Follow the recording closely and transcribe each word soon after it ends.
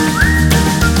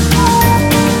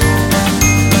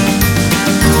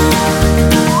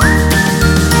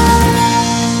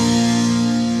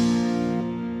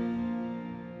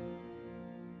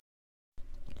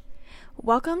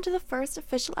Welcome to the first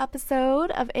official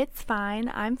episode of It's Fine,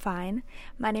 I'm Fine.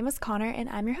 My name is Connor and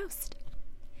I'm your host.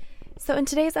 So in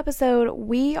today's episode,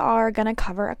 we are going to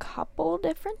cover a couple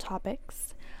different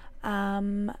topics.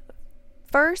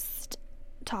 First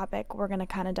topic we're going to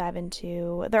kind of dive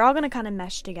into, they're all going to kind of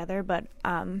mesh together, but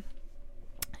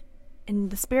in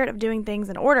the spirit of doing things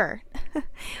in order,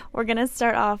 we're going to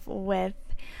start off with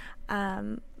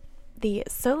the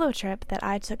solo trip that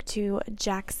I took to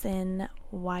Jackson,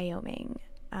 Wyoming.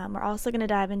 We're also going to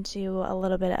dive into a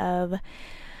little bit of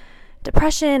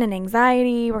depression and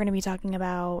anxiety. We're going to be talking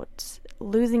about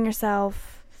losing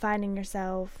yourself, finding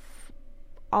yourself,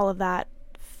 all of that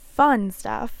fun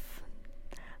stuff.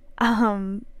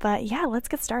 But yeah, let's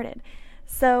get started.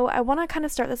 So I want to kind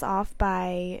of start this off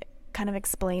by kind of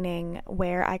explaining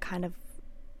where I kind of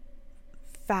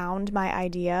found my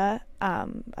idea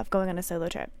of going on a solo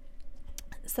trip.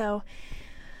 So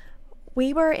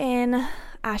we were in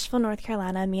Asheville, North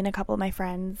Carolina, me and a couple of my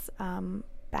friends,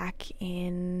 back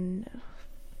in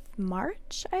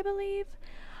March, I believe.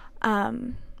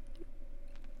 And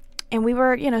we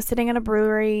were, sitting in a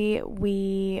brewery.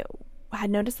 We had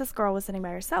noticed this girl was sitting by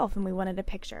herself and we wanted a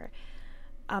picture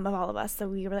of all of us. So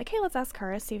we were like, hey, let's ask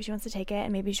her, see if she wants to take it,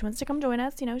 and maybe she wants to come join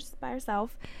us, just by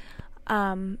herself.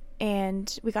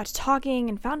 And we got to talking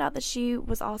and found out that she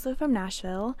was also from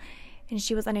Nashville. And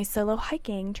she was on a solo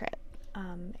hiking trip,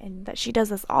 and that she does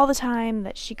this all the time,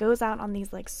 that she goes out on these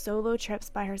solo trips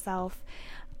by herself,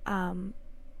 and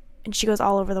she goes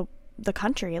all over the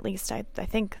country, at least I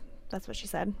think that's what she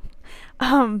said.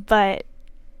 But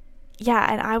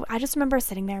yeah, and I just remember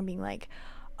sitting there and being like,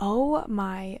 oh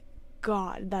my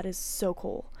God, that is so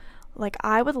cool.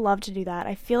 I would love to do that.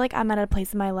 I feel like I'm at a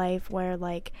place in my life where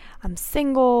I'm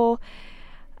single,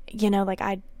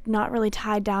 I'm not really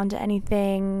tied down to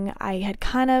anything. I had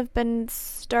kind of been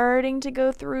starting to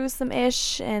go through some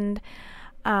ish, and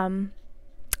I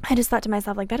just thought to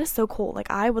myself, that is so cool.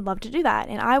 I would love to do that.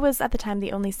 And I was at the time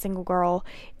the only single girl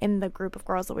in the group of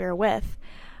girls that we were with.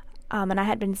 And I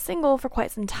had been single for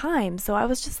quite some time. So I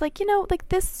was just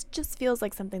this just feels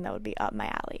like something that would be up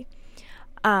my alley.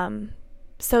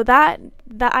 So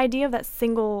the idea of that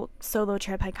single solo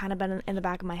trip had kind of been in the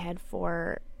back of my head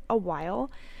for a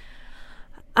while.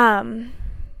 And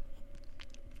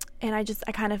I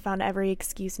kind of found every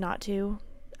excuse not to,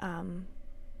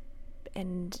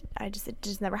 and it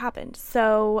just never happened.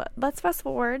 So let's fast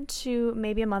forward to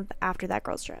maybe a month after that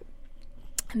girls trip.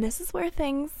 And this is where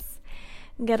things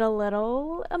get a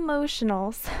little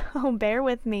emotional. So bear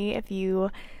with me if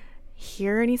you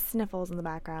hear any sniffles in the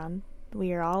background.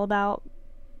 We are all about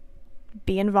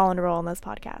being vulnerable in this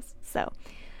podcast. So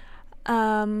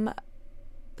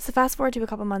fast forward to a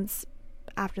couple months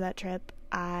after that trip,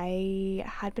 I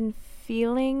had been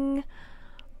feeling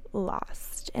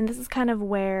lost. And this is kind of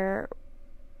where,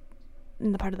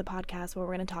 in the part of the podcast where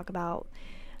we're going to talk about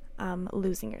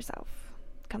losing yourself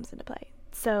comes into play.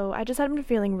 So I just had been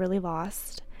feeling really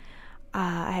lost.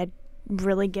 I had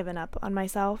really given up on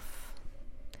myself.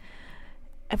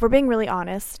 If we're being really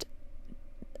honest,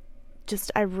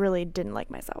 I really didn't like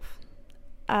myself.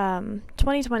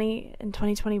 2020 and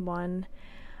 2021,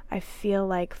 I feel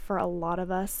like for a lot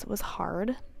of us was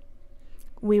hard.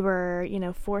 We were,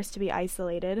 forced to be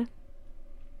isolated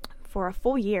for a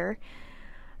full year.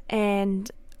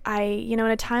 And in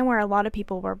a time where a lot of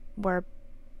people were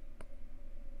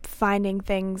finding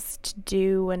things to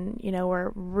do and,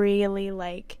 were really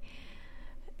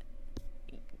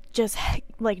just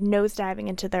nosediving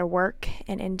into their work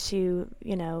and into,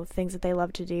 things that they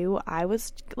love to do, I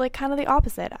was kind of the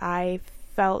opposite. I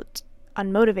felt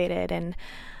unmotivated, and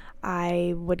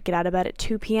I would get out of bed at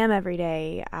 2 p.m. every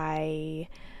day.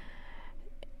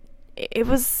 It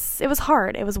was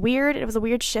hard. It was weird. It was a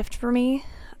weird shift for me,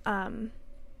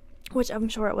 which I'm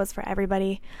sure it was for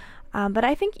everybody. But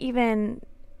I think even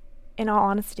in all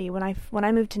honesty, when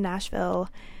I moved to Nashville,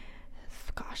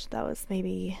 gosh, that was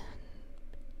maybe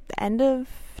the end of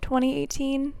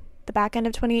 2018, the back end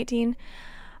of 2018.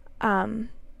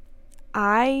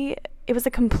 It was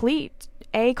a complete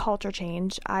culture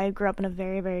change. I grew up in a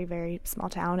very, very, very small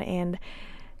town, and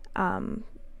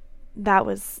that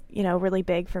was, really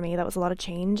big for me. That was a lot of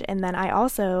change. And then I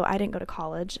didn't go to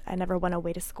college. I never went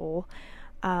away to school.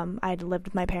 I'd lived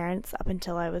with my parents up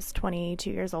until I was 22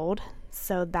 years old.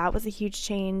 So that was a huge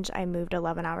change. I moved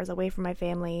 11 hours away from my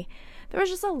family. There was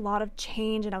just a lot of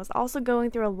change, and I was also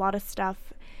going through a lot of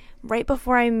stuff right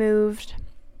before I moved.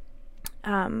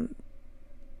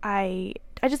 I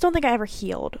just don't think I ever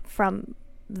healed from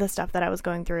the stuff that I was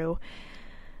going through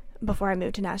before I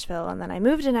moved to Nashville. And then I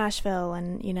moved to Nashville,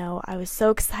 and, I was so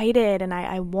excited, and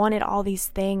I wanted all these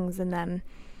things. And then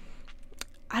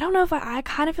I don't know if I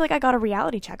kind of feel like I got a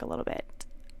reality check a little bit.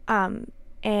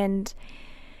 And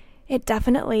it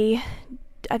definitely,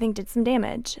 I think, did some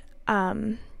damage.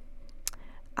 Like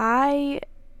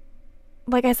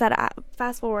I said,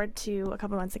 fast forward to a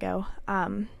couple months ago,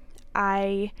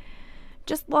 I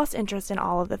just lost interest in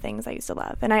all of the things I used to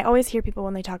love. And I always hear people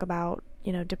when they talk about,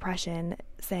 depression,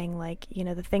 saying like,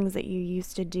 the things that you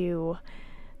used to do,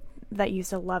 that you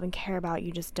used to love and care about,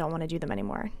 you just don't want to do them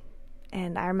anymore.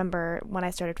 And I remember when I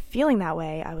started feeling that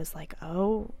way, I was like,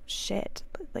 oh shit,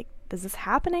 like, is this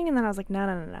happening? And then I was like, no,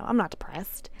 I'm not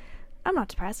depressed. I'm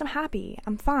happy.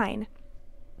 I'm fine.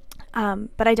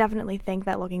 But I definitely think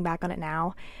that looking back on it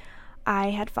now,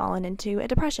 I had fallen into a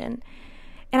depression.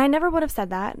 And I never would have said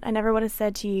that. I never would have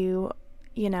said to you,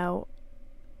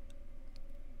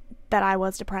 that I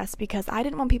was depressed, because I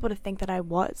didn't want people to think that I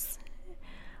was.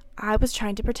 I was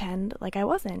trying to pretend like I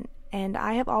wasn't. And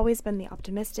I have always been the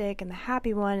optimistic and the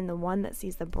happy one, and the one that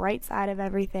sees the bright side of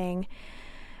everything.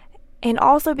 And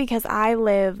also because I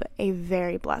live a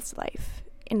very blessed life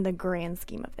in the grand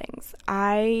scheme of things.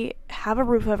 I have a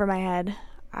roof over my head.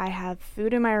 I have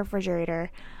food in my refrigerator.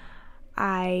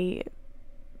 I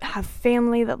have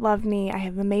family that love me. I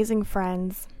have amazing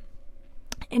friends.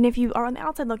 And if you are on the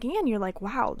outside looking in, you're like,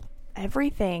 wow,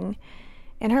 everything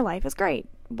in her life is great.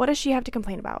 What does she have to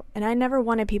complain about? And I never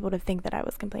wanted people to think that I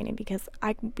was complaining, because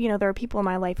there are people in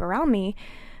my life around me,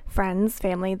 friends,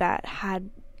 family, that had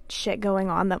shit going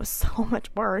on that was so much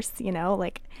worse,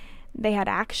 like they had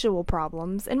actual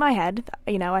problems. In my head,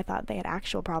 I thought they had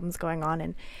actual problems going on,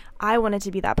 and I wanted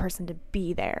to be that person to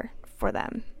be there for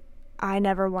them. I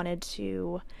never wanted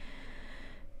to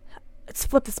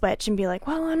flip the switch and be like,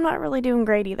 well, I'm not really doing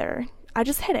great either. I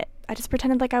just hid it. I just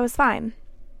pretended like I was fine.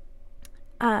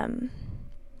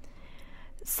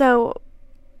 So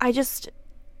I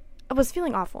was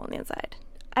feeling awful on the inside.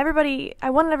 I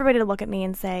wanted everybody to look at me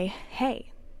and say,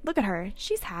 hey, look at her.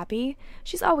 She's happy.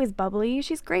 She's always bubbly.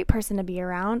 She's a great person to be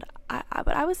around.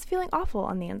 But I was feeling awful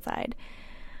on the inside.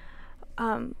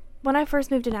 When I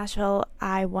first moved to Nashville,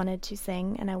 I wanted to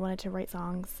sing and I wanted to write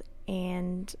songs.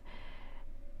 And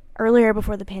earlier,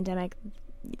 before the pandemic,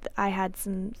 I had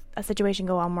a situation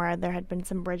go on where there had been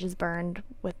some bridges burned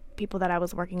with people that I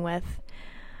was working with.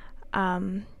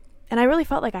 And I really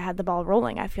felt like I had the ball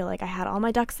rolling. I feel like I had all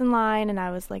my ducks in line, and I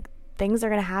was like, things are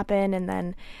going to happen. And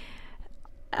then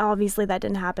obviously that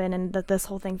didn't happen, and that this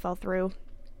whole thing fell through.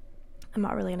 I'm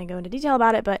not really going to go into detail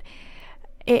about it, but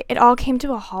it all came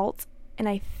to a halt. And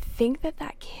I think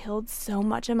that killed so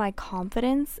much of my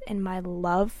confidence and my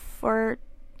love for,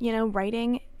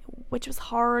 writing, which was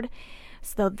hard.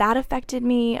 So that affected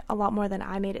me a lot more than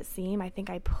I made it seem. I think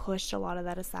I pushed a lot of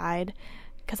that aside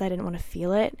because I didn't want to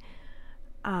feel it.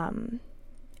 And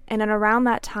then around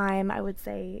that time, I would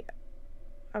say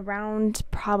around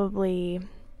probably,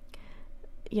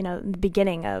 the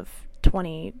beginning of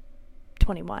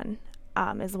 2021,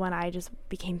 is when I just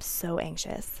became so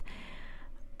anxious.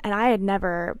 And I had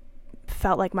never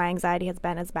felt like my anxiety has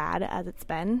been as bad as it's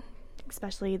been,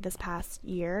 especially this past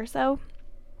year or so.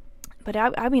 But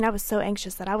I was so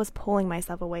anxious that I was pulling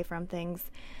myself away from things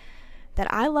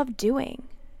that I love doing,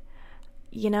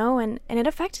 and it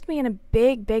affected me in a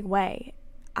big, big way.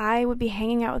 I would be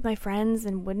hanging out with my friends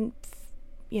and wouldn't,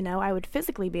 I would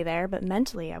physically be there, but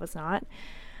mentally I was not.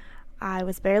 I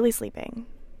was barely sleeping,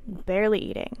 barely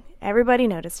eating. Everybody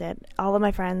noticed it. All of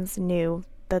my friends knew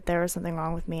that there was something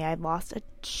wrong with me. I'd lost a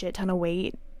shit ton of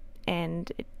weight,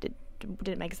 and it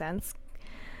didn't make sense.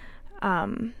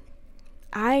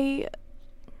 I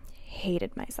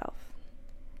hated myself.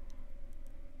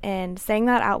 And saying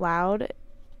that out loud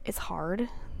is hard,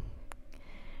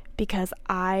 because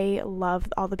I love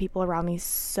all the people around me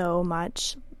so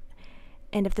much.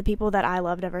 And if the people that I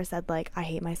loved ever said, like, I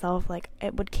hate myself, like,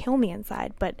 it would kill me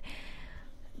inside. But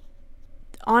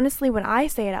honestly, when I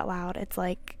say it out loud, it's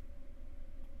like,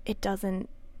 it doesn't,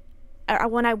 or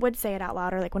when I would say it out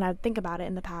loud, or like when I would think about it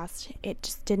in the past, it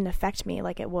just didn't affect me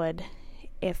like it would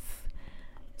if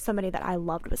somebody that I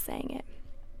loved was saying it.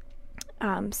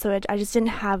 So I just didn't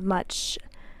have much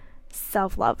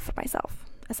self-love for myself,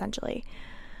 essentially.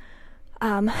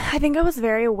 I think I was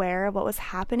very aware of what was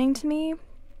happening to me,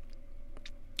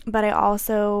 but I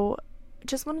also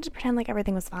just wanted to pretend like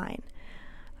everything was fine.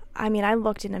 I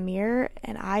looked in a mirror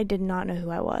and I did not know who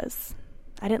I was.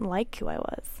 I didn't like who I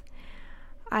was.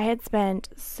 I had spent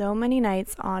so many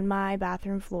nights on my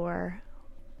bathroom floor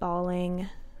bawling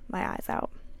my eyes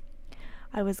out.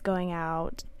 I was going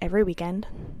out every weekend.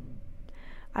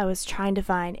 I was trying to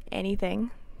find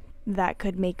anything that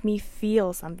could make me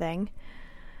feel something.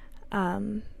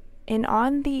 And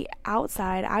on the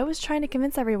outside, I was trying to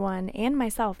convince everyone and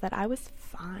myself that I was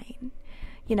fine.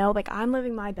 You know, like, I'm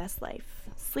living my best life,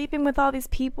 sleeping with all these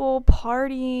people,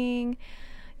 partying,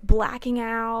 blacking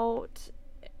out,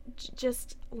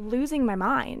 just losing my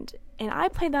mind. And I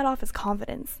played that off as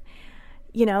confidence.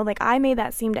 You know, like, I made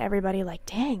that seem to everybody like,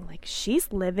 dang, like,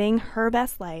 she's living her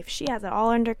best life. She has it all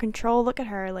under control. Look at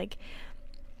her. Like,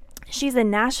 she's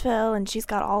in Nashville and she's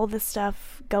got all this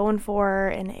stuff going for her.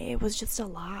 And it was just a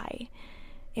lie.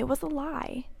 It was a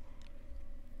lie.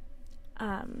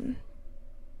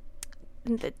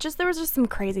 There was just some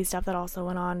crazy stuff that also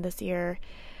went on this year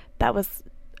that was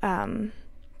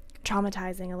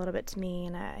traumatizing a little bit to me,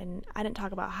 and I didn't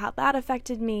talk about how that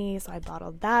affected me, so I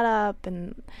bottled that up,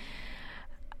 and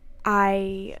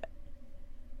I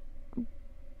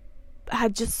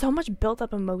had just so much built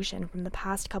up emotion from the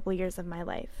past couple years of my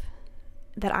life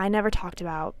that I never talked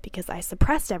about because I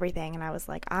suppressed everything, and I was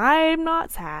like, I'm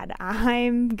not sad,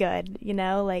 I'm good, you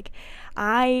know, like,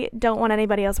 I don't want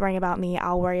anybody else worrying about me,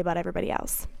 I'll worry about everybody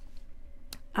else.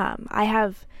 I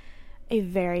have a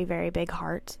very, very big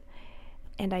heart,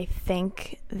 and I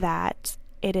think that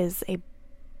it is a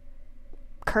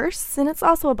curse, and it's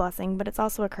also a blessing, but it's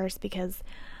also a curse because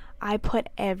I put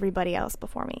everybody else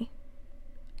before me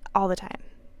all the time,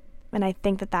 and I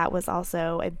think that that was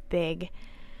also a big,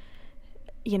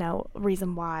 you know,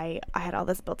 reason why I had all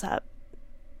this built up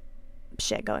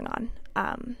shit going on.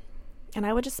 And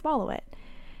I would just swallow it.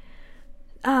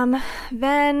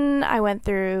 Then I went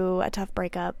through a tough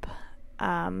breakup.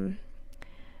 And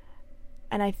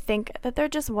I think that there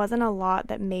just wasn't a lot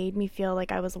that made me feel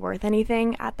like I was worth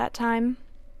anything at that time.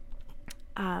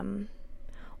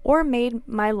 Or made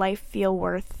my life feel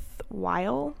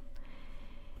worthwhile.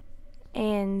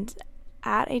 And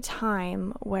at a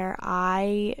time where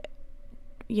I,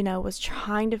 you know, was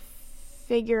trying to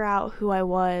figure out who I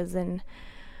was, and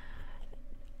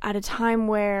at a time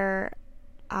where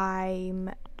I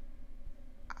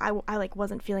like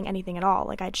wasn't feeling anything at all.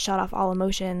 Like, I'd shut off all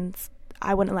emotions.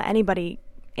 I wouldn't let anybody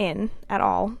in at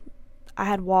all. I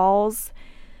had walls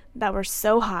that were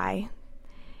so high.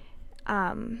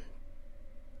 And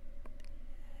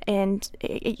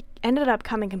it ended up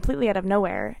coming completely out of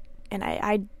nowhere. And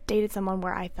I dated someone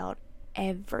where I felt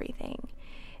everything.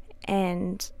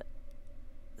 And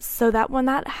so that when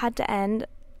that had to end,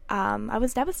 I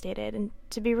was devastated. And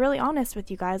to be really honest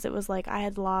with you guys, it was like I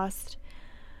had lost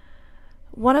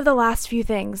one of the last few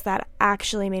things that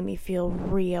actually made me feel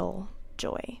real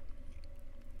joy.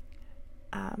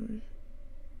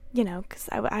 You know, because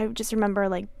I just remember,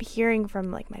 like, hearing from,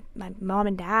 like, my mom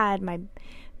and dad,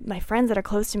 my friends that are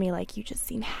close to me, like, you just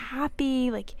seem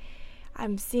happy, like,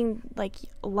 I'm seeing, like,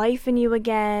 life in you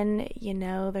again, you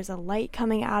know, there's a light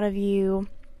coming out of you,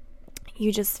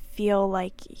 you just feel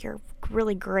like you're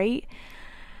really great.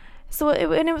 So,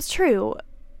 and it was true.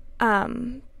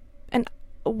 And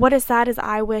what is sad is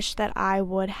I wish that I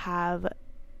would have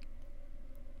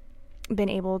been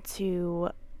able to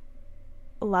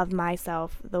love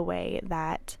myself the way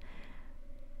that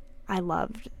I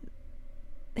loved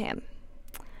him.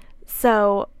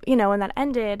 So, you know, when that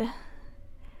ended,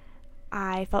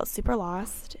 I felt super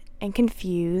lost and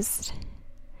confused,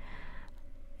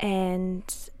 and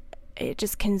it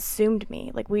just consumed me.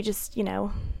 Like, we just, you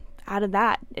know, added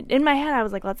that. In my head, I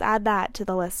was like, let's add that to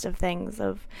the list of things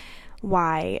of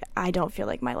why I don't feel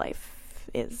like my life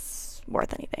is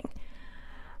worth anything.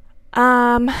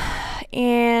 And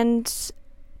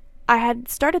I had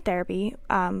started therapy,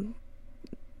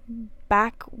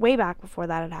 way back before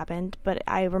that had happened, but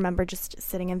I remember just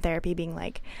sitting in therapy being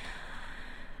like,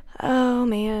 oh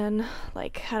man,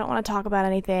 like, I don't want to talk about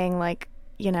anything, like,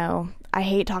 you know, I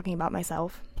hate talking about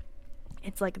myself.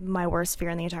 It's like my worst fear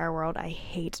in the entire world. I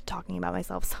hate talking about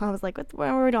myself. So I was like, we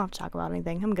don't have to talk about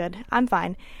anything. I'm good. I'm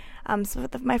fine. So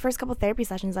with my first couple therapy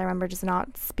sessions, I remember just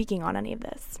not speaking on any of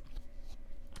this.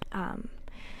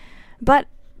 But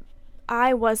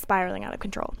I was spiraling out of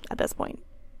control at this point.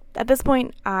 At this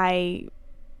point, I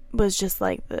was just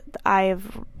like,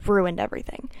 I've ruined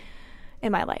everything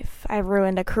in my life. I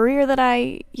ruined a career that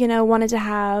I, you know, wanted to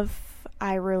have.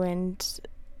 I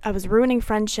was ruining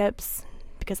friendships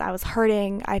because I was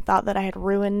hurting. I thought that I had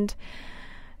ruined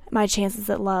my chances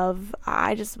at love.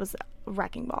 I just was a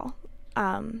wrecking ball.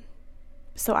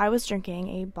 So I was drinking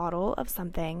a bottle of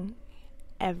something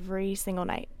every single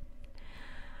night.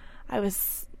 I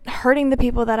was hurting the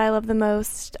people that I love the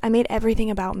most. I made everything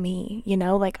about me, you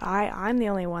know, like I'm the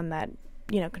only one that,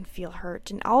 you know, can feel hurt.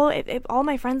 And all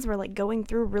my friends were, like, going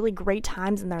through really great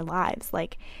times in their lives.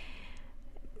 Like,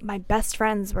 my best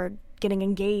friends were getting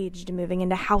engaged and moving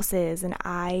into houses, and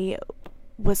I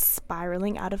was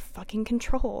spiraling out of fucking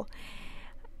control.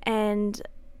 And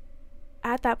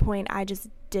at that point, I just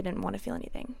didn't want to feel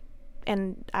anything.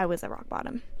 and I was at rock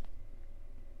bottom.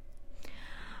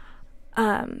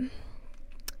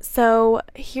 So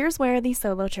here's where the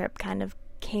solo trip kind of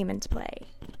came into play.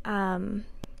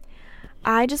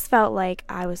 I just felt like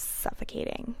I was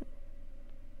suffocating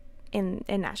in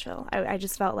Nashville. I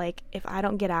just felt like if I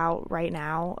don't get out right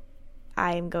now,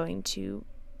 I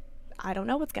don't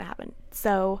know what's going to happen.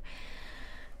 So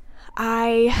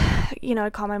I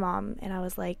called my mom and I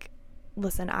was like,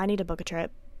 listen, I need to book a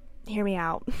trip. Hear me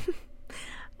out.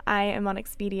 I am on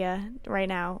Expedia right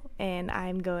now and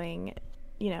I'm going,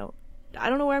 I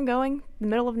don't know where I'm going, the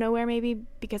middle of nowhere maybe,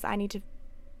 because I need to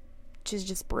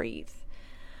just breathe.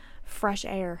 Fresh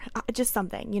air, just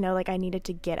something, like I needed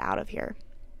to get out of here.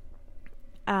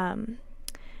 And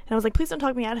I was like, please don't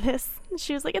talk me out of this.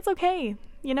 She was like, it's okay.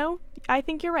 I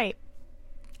think you're right.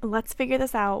 Let's figure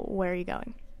this out. Where are you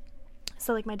going?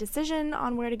 So like my decision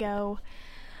on where to go,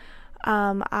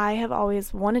 I have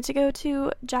always wanted to go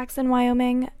to Jackson,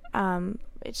 Wyoming.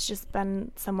 It's just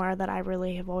been somewhere that I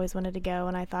really have always wanted to go.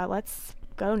 And I thought, let's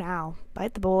go now,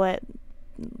 bite the bullet.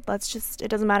 It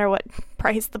doesn't matter what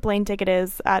price the plane ticket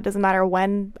is. It doesn't matter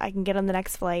when I can get on the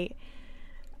next flight.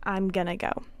 I'm gonna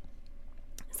go.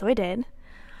 So I did.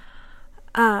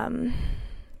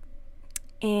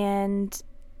 And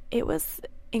it was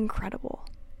incredible.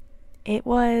 It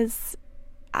was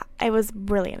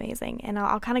really amazing. And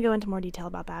I'll kind of go into more detail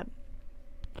about that.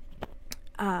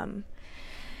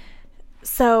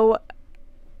 So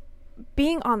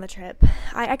being on the trip,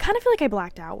 I kind of feel like I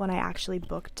blacked out when I actually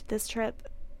booked this trip.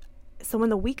 So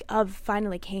when the week of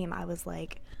finally came, I was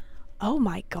like, oh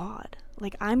my God,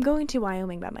 like I'm going to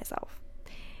Wyoming by myself.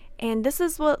 And this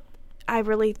is what I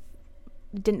really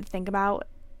didn't think about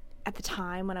at the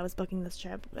time when I was booking this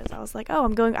trip. Was I was like,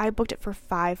 oh, I booked it for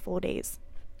 5 full days.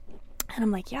 And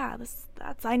I'm like, yeah,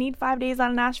 I need 5 days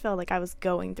out of Nashville. Like I was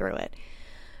going through it.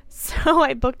 So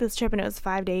I booked this trip and it was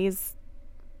 5 days.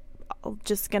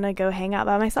 Just gonna go hang out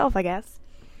by myself, I guess.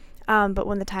 But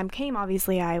when the time came,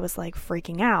 obviously I was like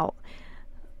freaking out.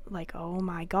 Like, oh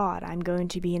my God, I'm going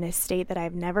to be in a state that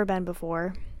I've never been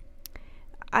before.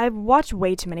 I've watched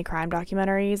way too many crime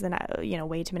documentaries and,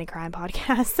 way too many crime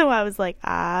podcasts. So I was like,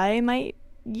 I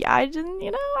don't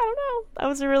know. I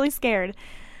was really scared.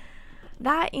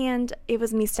 That, and it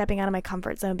was me stepping out of my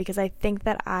comfort zone, because I think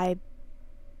that a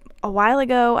while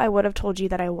ago, I would have told you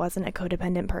that I wasn't a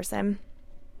codependent person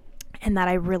and that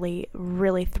I really,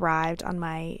 really thrived on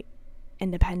my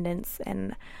independence.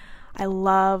 And I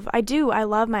love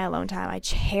my alone time. I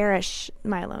cherish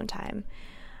my alone time.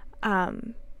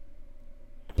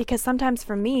 Because sometimes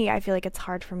for me, I feel like it's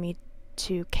hard for me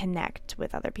to connect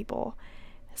with other people.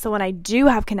 So when I do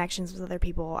have connections with other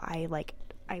people, I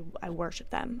worship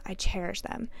them. I cherish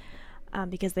them,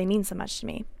 because they mean so much to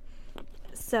me.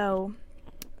 So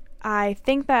I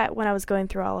think that when I was going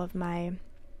through all of my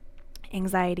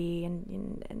anxiety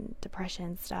and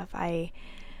depression stuff, I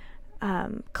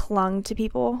clung to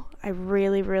people. I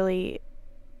really, really,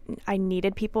 I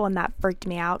needed people, and that freaked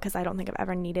me out, because I don't think I've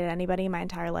ever needed anybody in my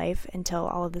entire life until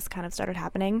all of this kind of started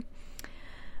happening.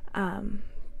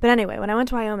 But anyway, when I went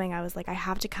to Wyoming, I was like, I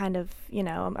have to kind of,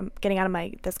 I'm getting out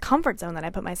of this comfort zone that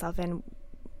I put myself in,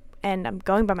 and I'm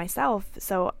going by myself.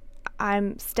 So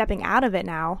I'm stepping out of it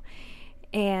now,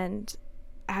 and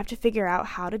I have to figure out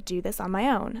how to do this on my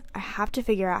own. I have to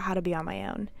figure out how to be on my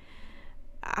own.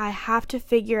 I have to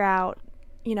figure out,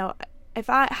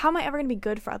 how am I ever going to be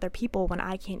good for other people when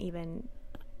I can't even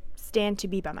stand to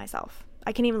be by myself?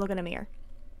 I can't even look in a mirror.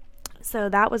 So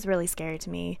that was really scary to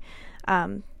me.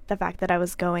 The fact that I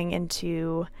was going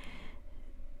into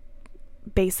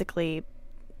basically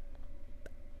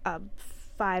a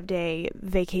 5-day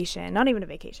vacation, not even a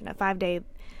vacation, a 5-day,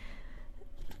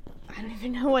 I don't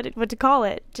even know what to call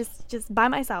it, just by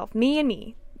myself, me and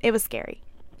me. It was scary.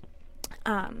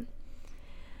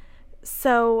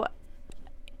 So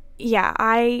yeah,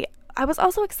 I was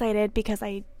also excited because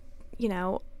I'm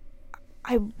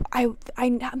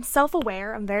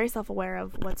self-aware. I'm very self-aware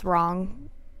of what's wrong.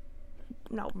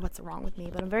 Not what's wrong with me,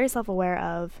 but I'm very self-aware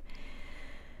of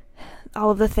all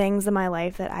of the things in my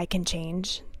life that I can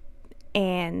change.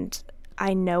 And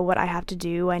I know what I have to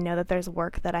do. I know that there's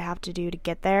work that I have to do to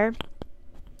get there.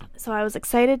 So I was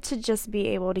excited to just be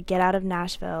able to get out of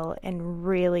Nashville and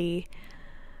really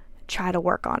try to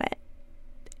work on it.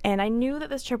 And I knew that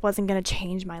this trip wasn't going to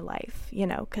change my life,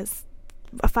 because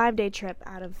a 5-day trip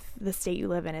out of the state you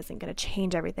live in isn't going to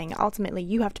change everything. Ultimately,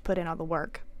 you have to put in all the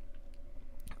work.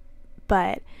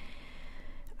 But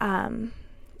I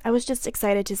was just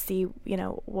excited to see,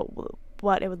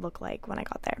 what it would look like when I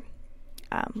got there.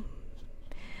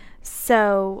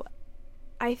 So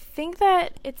I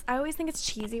always think it's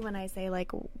cheesy when I say,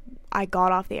 like, I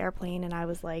got off the airplane and I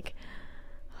was like,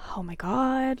 oh my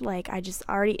God, like, I just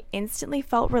already instantly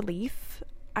felt relief.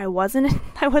 I wasn't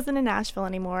in Nashville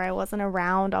anymore. I wasn't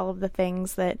around all of the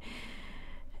things that,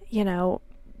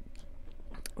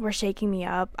 were shaking me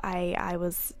up. I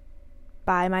was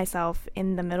by myself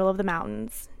in the middle of the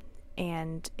mountains,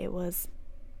 and it was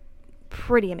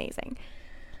pretty amazing.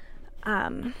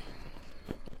 I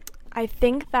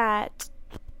think that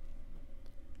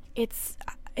it's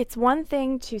one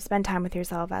thing to spend time with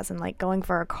yourself, as in, like, going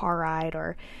for a car ride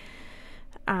or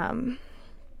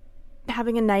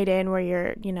having a night in where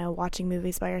you're, watching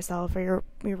movies by yourself, or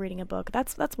you're reading a book.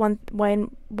 That's one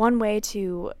way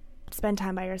to spend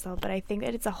time by yourself. But I think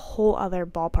that it's a whole other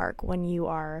ballpark when you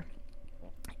are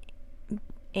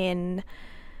in,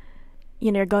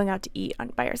 you're going out to eat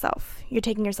by yourself. You're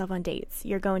taking yourself on dates.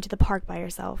 You're going to the park by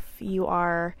yourself. You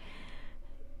are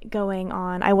going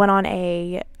on, I went on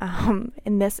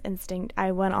in this instinct,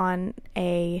 I went on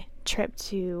a trip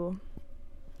to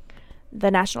the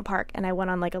national park, and I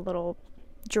went on, like, a little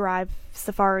drive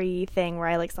safari thing where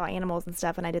I, like, saw animals and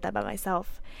stuff, and I did that by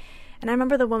myself. And I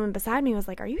remember the woman beside me was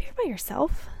like, are you here by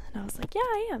yourself? And I was like, yeah,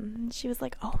 I am. And she was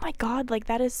like, oh my God, like,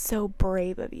 that is so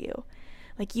brave of you.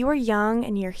 Like, you are young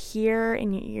and you're here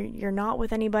and you're not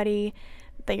with anybody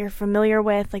that you're familiar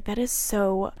with. Like, that is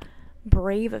so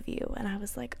brave of you. And I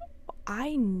was like,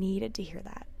 I needed to hear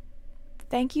that.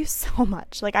 Thank you so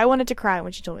much. Like, I wanted to cry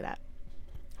when she told me that.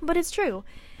 But it's true.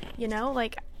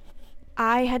 Like,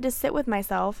 I had to sit with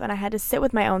myself, and I had to sit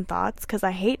with my own thoughts, because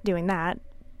I hate doing that.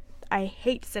 I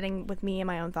hate sitting with me and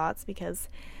my own thoughts, because,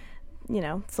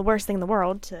 it's the worst thing in the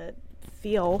world to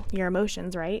feel your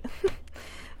emotions, right?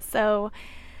 So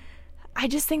I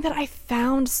just think that I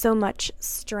found so much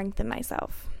strength in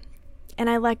myself, and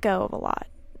I let go of a lot.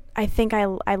 I think I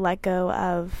let go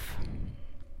of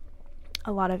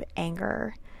a lot of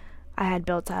anger I had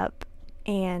built up,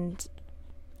 and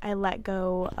I let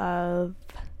go of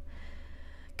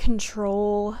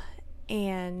control,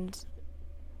 and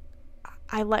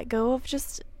I let go of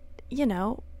just,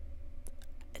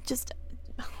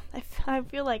 I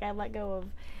feel like I let go of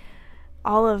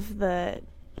all of the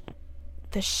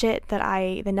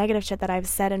negative shit that I've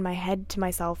said in my head to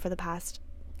myself for the past,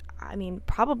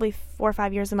 probably 4 or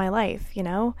 5 years of my life,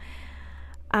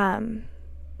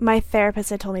 My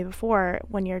therapist had told me before,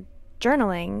 when you're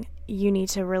journaling, you need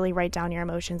to really write down your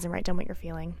emotions and write down what you're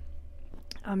feeling.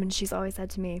 And she's always said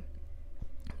to me,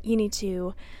 you need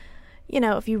to,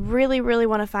 if you really, really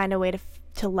want to find a way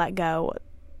to let go,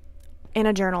 in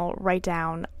a journal, write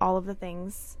down all of the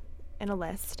things in a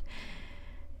list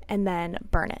and then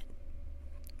burn it.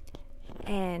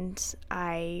 And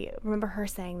I remember her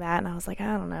saying that, and I was like,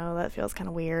 I don't know, that feels kind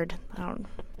of weird. I don't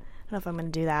know if I'm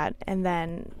going to do that. And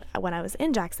then when I was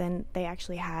in Jackson, they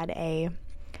actually had a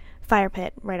fire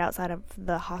pit right outside of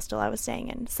the hostel I was staying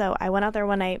in. So I went out there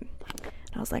one night,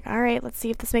 and I was like, all right, let's see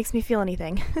if this makes me feel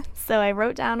anything. So I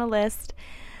wrote down a list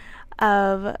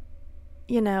of,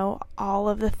 all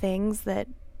of the things that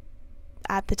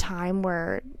at the time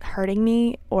were hurting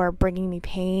me or bringing me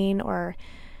pain or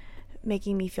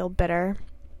making me feel bitter.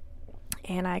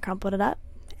 And I crumpled it up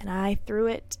and I threw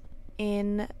it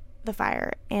in the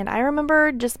fire. And I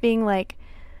remember just being like,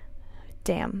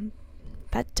 damn,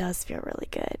 that does feel really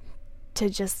good to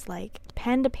just, like,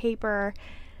 pen to paper,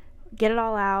 get it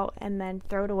all out, and then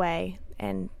throw it away,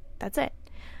 and that's it.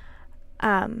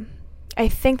 I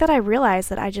think that I realized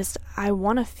that I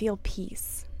want to feel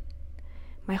peace.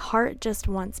 My heart just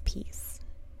wants peace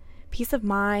of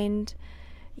mind,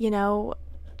 and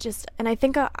I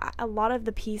think a lot of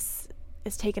the peace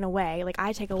is taken away. Like,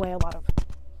 I take away a lot of,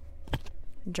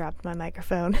 dropped my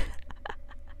microphone.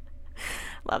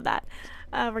 Love that.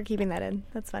 We're keeping that in.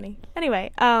 That's funny.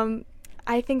 Anyway,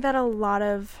 I think that a lot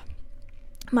of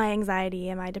my anxiety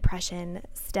and my depression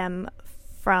stem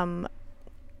from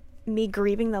me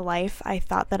grieving the life I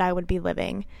thought that I would be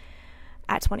living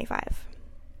at 25.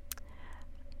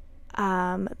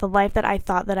 The life that I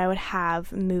thought that I would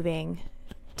have moving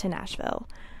to Nashville.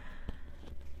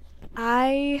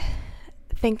 I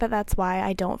think that that's why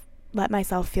I don't let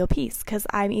myself feel peace, because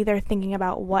I'm either thinking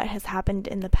about what has happened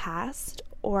in the past,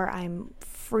 or I'm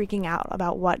freaking out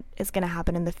about what is going to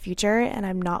happen in the future, and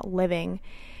I'm not living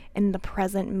in the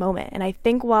present moment. And I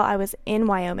think while I was in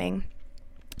Wyoming,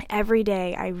 every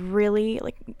day I really,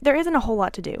 there isn't a whole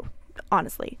lot to do,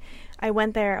 honestly. I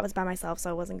went there, I was by myself, so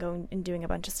I wasn't going and doing a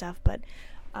bunch of stuff, but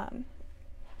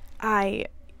I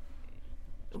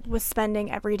was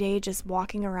spending every day just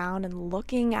walking around and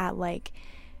looking at,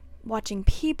 watching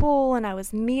people, and I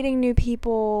was meeting new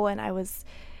people, and I was,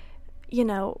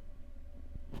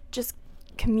 just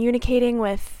communicating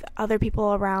with other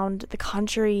people around the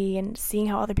country and seeing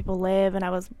how other people live, and I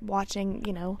was watching,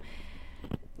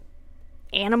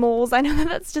 animals. I know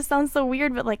that just sounds so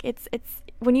weird, but like it's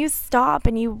when you stop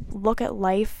and you look at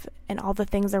life and all the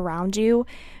things around you,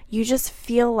 you just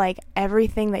feel like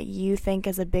everything that you think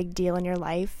is a big deal in your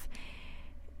life,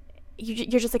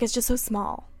 you're just like, it's just so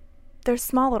small. There's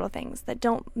small little things that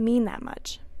don't mean that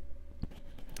much.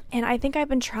 And I think I've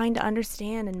been trying to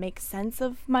understand and make sense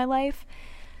of my life.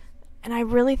 And I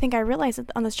really think I realized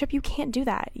that on this trip, you can't do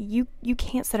that. You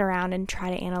can't sit around and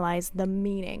try to analyze the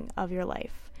meaning of your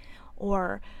life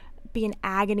or be in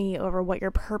agony over what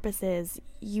your purpose is.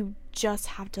 You just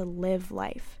have to live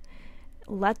life.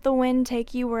 Let the wind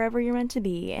take you wherever you're meant to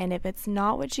be. And if it's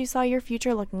not what you saw your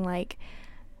future looking like,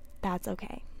 that's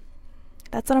okay.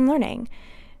 That's what I'm learning.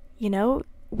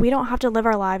 We don't have to live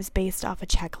our lives based off a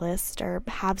checklist or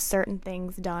have certain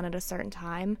things done at a certain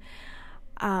time.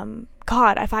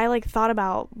 God, if I thought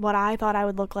about what I thought I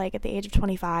would look like at the age of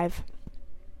 25,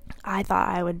 I thought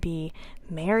I would be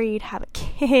married, have a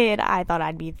kid. I thought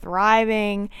I'd be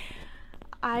thriving.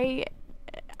 I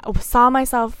saw my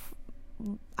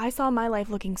life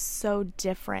looking so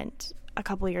different a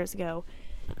couple years ago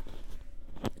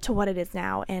to what it is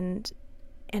now. And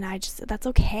that's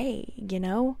okay,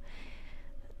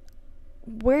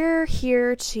 We're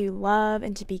here to love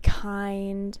and to be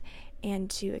kind and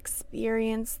to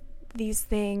experience these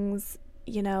things,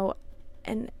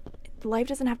 and life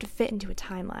doesn't have to fit into a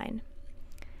timeline.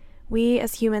 We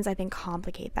as humans, I think,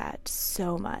 complicate that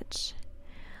so much.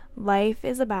 Life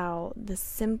is about the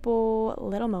simple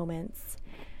little moments.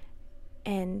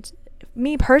 And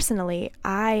me personally,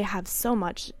 I have so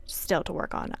much still to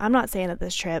work on. I'm not saying that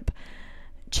this trip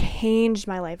changed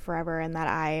my life forever and that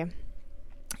I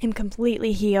am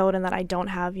completely healed and that I don't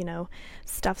have,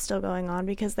 stuff still going on,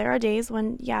 because there are days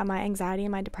when, my anxiety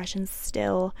and my depression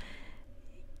still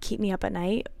keep me up at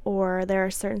night, or there are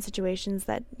certain situations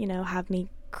that, have me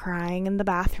crying in the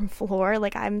bathroom floor.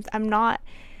 Like I'm not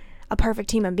a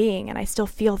perfect human being, and I still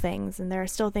feel things, and there are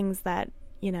still things that,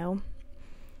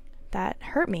 that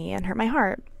hurt me and hurt my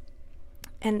heart,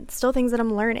 and still things that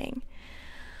I'm learning.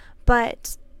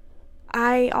 But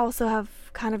I also have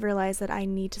kind of realized that I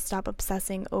need to stop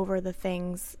obsessing over the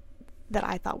things that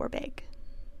I thought were big.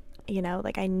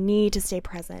 I need to stay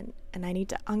present, and I need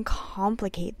to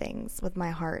uncomplicate things with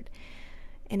my heart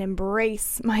and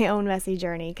embrace my own messy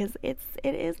journey, because it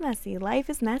is messy. Life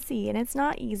is messy, and it's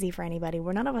not easy for anybody.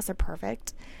 None of us are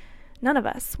perfect. None of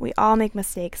us. We all make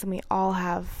mistakes, and we all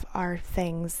have our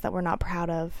things that we're not proud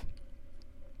of.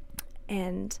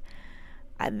 And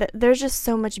there's just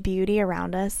so much beauty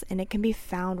around us, and it can be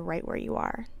found right where you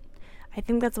are. I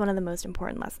think that's one of the most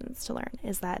important lessons to learn,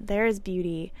 is that there is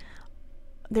beauty.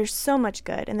 There's so much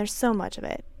good, and there's so much of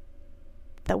it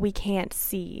that we can't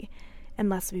see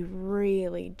unless we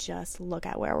really just look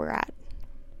at where we're at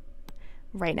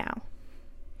right now.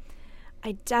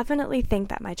 I definitely think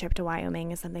that my trip to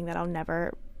Wyoming is something that I'll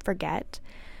never forget.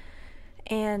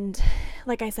 And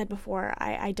like I said before,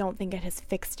 I don't think it has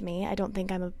fixed me. I don't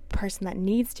think I'm a person that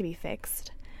needs to be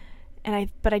fixed.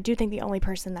 But I do think the only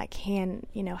person that can,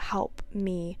 help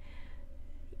me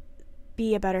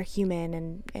be a better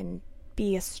human and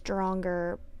be a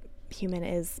stronger human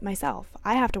is myself.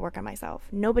 I have to work on myself.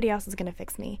 Nobody else is going to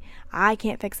fix me. I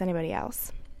can't fix anybody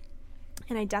else.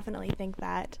 And I definitely think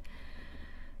that,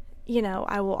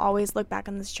 I will always look back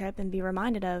on this trip and be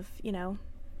reminded of,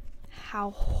 how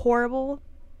horrible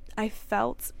I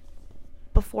felt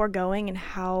before going and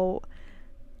how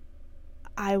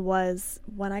I was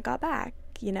when I got back.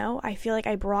 I feel like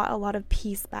I brought a lot of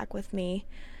peace back with me,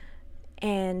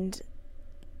 and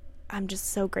I'm just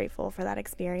so grateful for that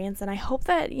experience. And I hope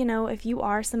that, if you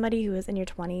are somebody who is in your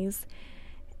 20s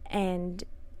and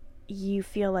you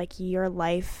feel like your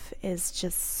life is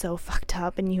just so fucked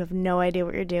up and you have no idea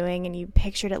what you're doing and you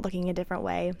pictured it looking a different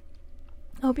way,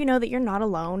 I hope you know that you're not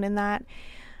alone in that.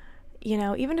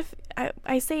 Even if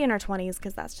I say in our 20s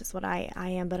because that's just what I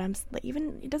am, but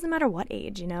it doesn't matter what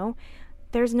age,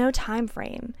 there's no time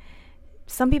frame.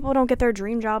 Some people don't get their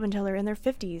dream job until they're in their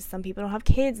 50s. Some people don't have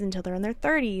kids until they're in their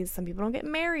 30s. Some people don't get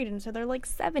married until they're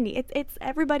 70. It's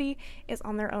everybody is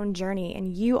on their own journey,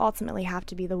 and you ultimately have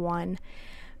to be the one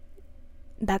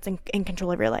that's in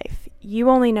control of your life. You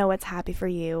only know what's happy for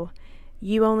you.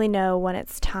 You only know when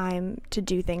it's time to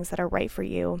do things that are right for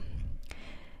you.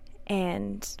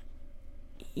 And,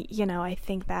 I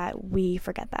think that we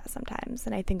forget that sometimes.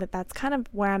 And I think that that's kind of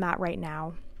where I'm at right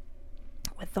now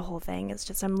with the whole thing. It's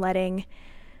just I'm letting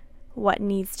what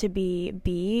needs to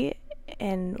be,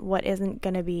 and what isn't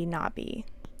going to be not be,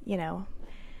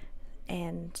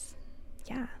 And,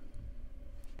 yeah.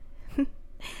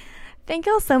 Thank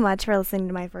y'all so much for listening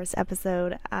to my first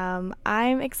episode.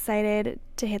 I'm excited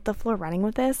to hit the floor running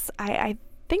with this. I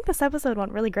think this episode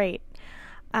went really great.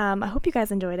 I hope you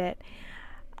guys enjoyed it.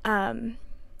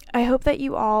 I hope that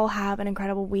you all have an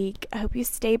incredible week. I hope you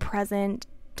stay present.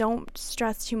 Don't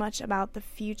stress too much about the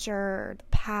future or the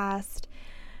past.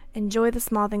 Enjoy the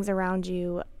small things around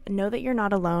you. Know that you're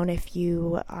not alone if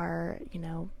you are,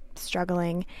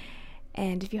 struggling.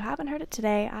 And if you haven't heard it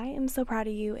today, I am so proud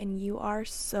of you and you are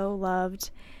so loved.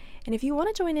 And if you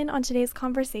want to join in on today's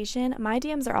conversation, my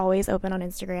DMs are always open on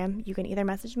Instagram. You can either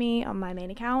message me on my main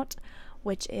account,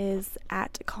 which is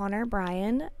at Connor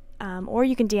Bryan, or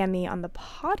you can DM me on the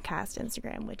podcast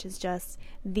Instagram, which is just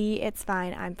the It's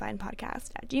Fine, I'm Fine podcast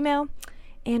at Gmail,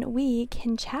 and we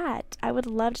can chat. I would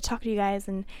love to talk to you guys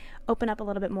and open up a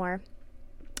little bit more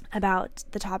about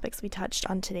the topics we touched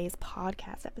on today's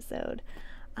podcast episode.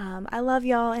 I love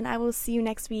y'all, and I will see you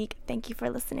next week. Thank you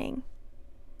for listening.